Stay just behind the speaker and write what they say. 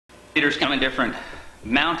Meters come in different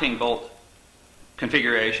mounting bolt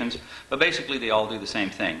configurations, but basically they all do the same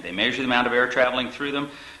thing. They measure the amount of air traveling through them,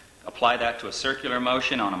 apply that to a circular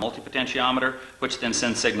motion on a multipotentiometer, which then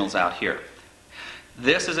sends signals out here.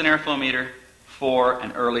 This is an airflow meter for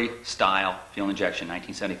an early style fuel injection,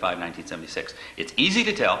 1975, 1976. It's easy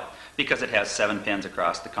to tell because it has 7 pins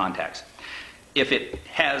across the contacts. If it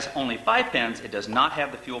has only 5 pins, it does not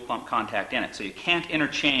have the fuel pump contact in it, so you can't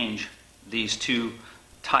interchange these two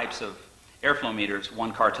types of airflow meters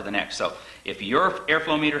one car to the next. So if your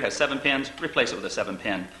airflow meter has 7 pins, replace it with a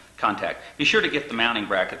 7-pin contact. Be sure to get the mounting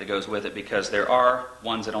bracket that goes with it, because there are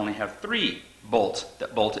ones that only have 3 bolts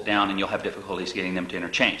that bolt it down, and you'll have difficulties getting them to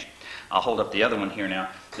interchange. I'll hold up the other one here now.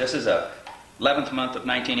 This is a 11th month of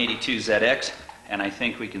 1982 ZX, and I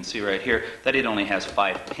think we can see right here that it only has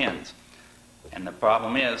 5 pins. And the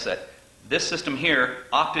problem is that this system here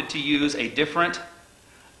opted to use a different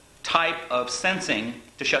type of sensing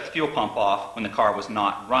to shut the fuel pump off when the car was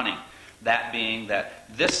not running. That being that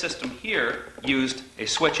this system here used a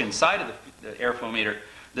switch inside of the airflow meter.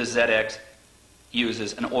 The ZX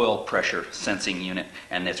uses an oil pressure sensing unit,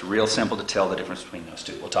 and it's real simple to tell the difference between those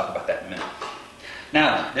two. We'll talk about that in a minute.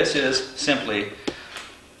 Now, this is simply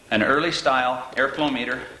an early style airflow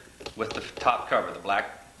meter with the top cover, the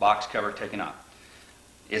black box cover taken off.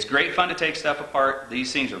 It's great fun to take stuff apart.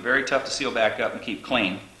 These things are very tough to seal back up and keep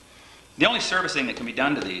clean. The only servicing that can be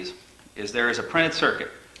done to these is there is a printed circuit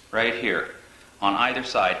right here on either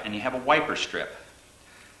side, and you have a wiper strip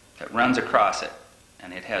that runs across it.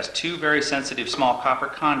 And it has 2 very sensitive small copper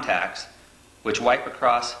contacts which wipe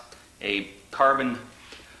across a carbon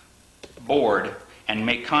board and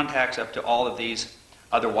make contacts up to all of these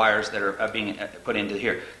other wires that are being put into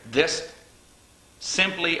here. This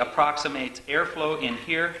simply approximates airflow in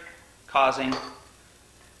here, causing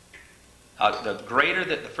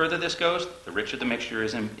the further this goes, the richer the mixture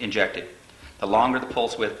is injected, the longer the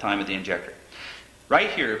pulse width time of the injector. Right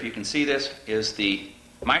here, if you can see this, is the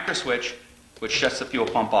micro switch which shuts the fuel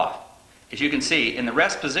pump off. As you can see, in the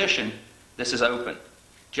rest position, this is open.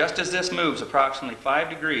 Just as this moves approximately 5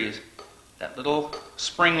 degrees, that little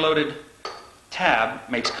spring-loaded tab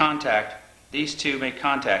makes contact. These two make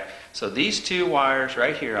contact. So these 2 wires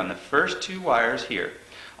right here, on the first 2 wires here,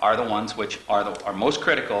 are the ones which are most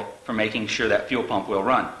critical for making sure that fuel pump will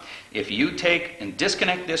run. If you take and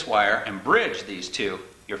disconnect this wire and bridge these 2,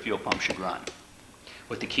 your fuel pump should run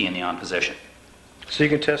with the key in the on position. So you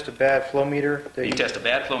can test a bad flow meter? You can test a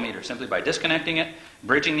bad flow meter simply by disconnecting it,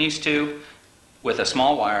 bridging these 2 with a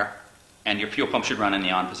small wire, and your fuel pump should run in the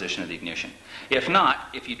on position of the ignition. If not,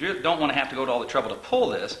 if you don't want to have to go to all the trouble to pull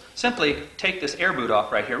this, simply take this air boot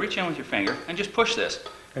off right here, reach in with your finger, and just push this.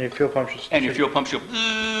 And your fuel pump should... And your fuel pump should...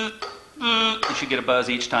 You should get a buzz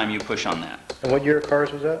each time you push on that. And what year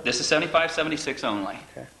cars was that? This is 75, 76 only.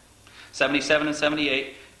 Okay. 77 and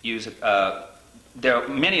 78 use...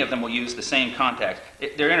 many of them will use the same contact.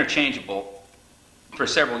 They're interchangeable for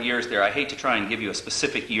several years there. I hate to try and give you a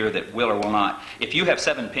specific year that will or will not. If you have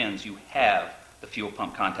 7 pins, you have the fuel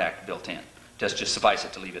pump contact built in. Just suffice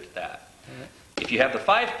it to leave it at that. Right. If you have the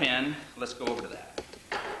 5 pin, let's go over to that.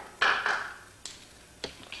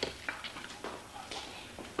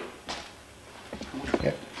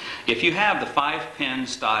 Yep. If you have the 5-pin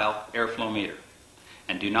style airflow meter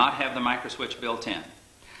and do not have the micro switch built in,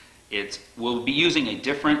 we'll be using a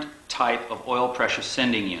different type of oil pressure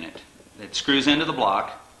sending unit. It screws into the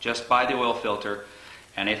block just by the oil filter,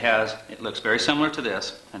 and it looks very similar to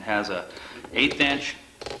this, and has a 1/8"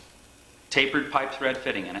 tapered pipe thread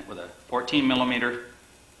fitting in it with a 14 millimeter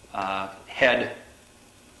head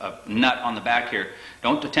nut on the back here.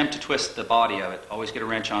 Don't attempt to twist the body of it. Always get a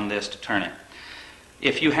wrench on this to turn it.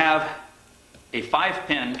 If you have a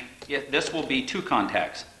 5-pin, this will be 2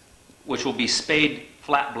 contacts, which will be spade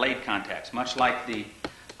flat blade contacts, much like the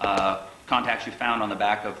contacts you found on the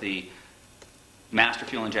back of the master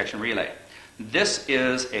fuel injection relay. This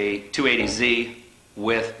is a 280Z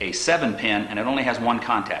with a 7-pin, and it only has 1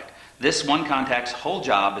 contact. This 1 contact's whole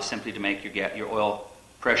job is simply to make your oil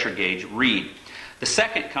pressure gauge read. The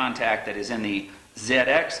second contact that is in the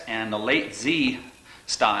ZX and the late Z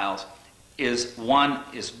styles is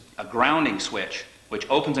a grounding switch, which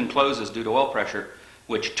opens and closes due to oil pressure,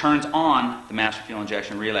 which turns on the master fuel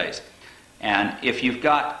injection relays. And if you've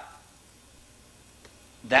got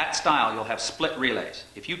that style, you'll have split relays.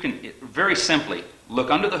 If you can, very simply, look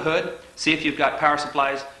under the hood, see if you've got power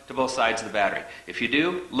supplies to both sides of the battery. If you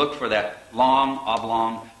do, look for that long,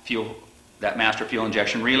 oblong fuel, that master fuel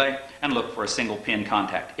injection relay, and look for a single pin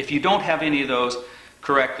contact. If you don't have any of those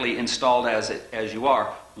correctly installed as you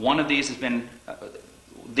are, one of these has been,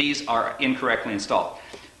 these are incorrectly installed.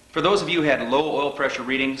 For those of you who had low oil pressure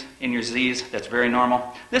readings in your Z's, that's very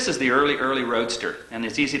normal. This is the early Roadster, and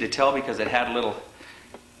it's easy to tell because it had a little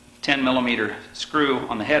 10mm screw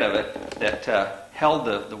on the head of it that held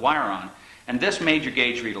the wire on. And this made your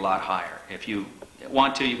gauge read a lot higher. If you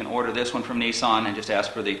want to, you can order this one from Nissan and just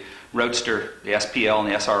ask for the Roadster, the SPL and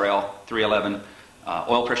the SRL 311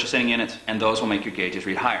 oil pressure setting units, and those will make your gauges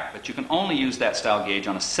read higher. But you can only use that style gauge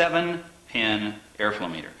on a 7-pin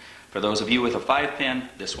airflow meter. For those of you with a 5-pin,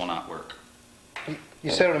 this will not work. You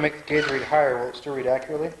said it would make the gauge read higher. Will it still read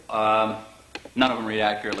accurately? None of them read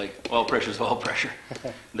accurately. Oil pressure is oil pressure.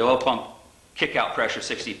 The oil pump kick-out pressure is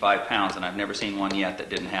 65 pounds, and I've never seen one yet that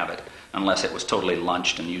didn't have it, unless it was totally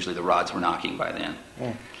lunched, and usually the rods were knocking by then.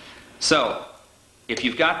 So, if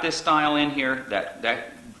you've got this style in here,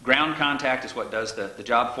 that ground contact is what does the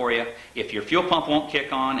job for you. If your fuel pump won't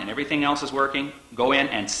kick on and everything else is working, go in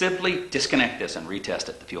and simply disconnect this and retest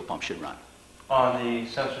it. The fuel pump should run. On the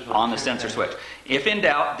sensor switch? On the sensor switch. If in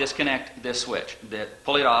doubt, disconnect this switch.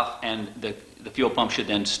 Pull it off, and the fuel pump should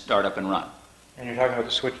then start up and run. And you're talking about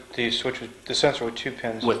the sensor with 2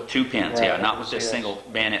 pins? With 2 pins, right. yeah, not with this single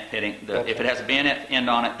bayonet hitting. If it has a bayonet end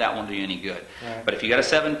on it, that won't do you any good. Right. But if you got a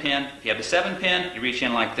 7-pin, if you have the 7-pin, you reach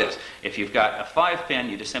in like this. If you've got a 5-pin,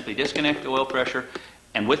 you just simply disconnect the oil pressure,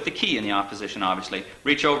 and with the key in the off position, obviously,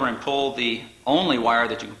 reach over and pull the only wire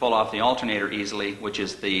that you can pull off the alternator easily, which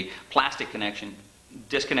is the plastic connection.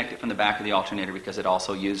 Disconnect it from the back of the alternator because it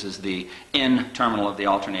also uses the in terminal of the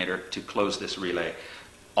alternator to close this relay,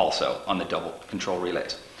 also on the double control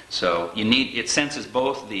relays. So it senses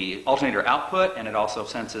both the alternator output, and it also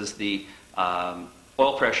senses the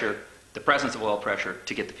oil pressure, the presence of oil pressure,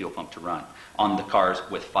 to get the fuel pump to run on the cars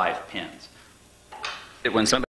with 5 pins. When somebody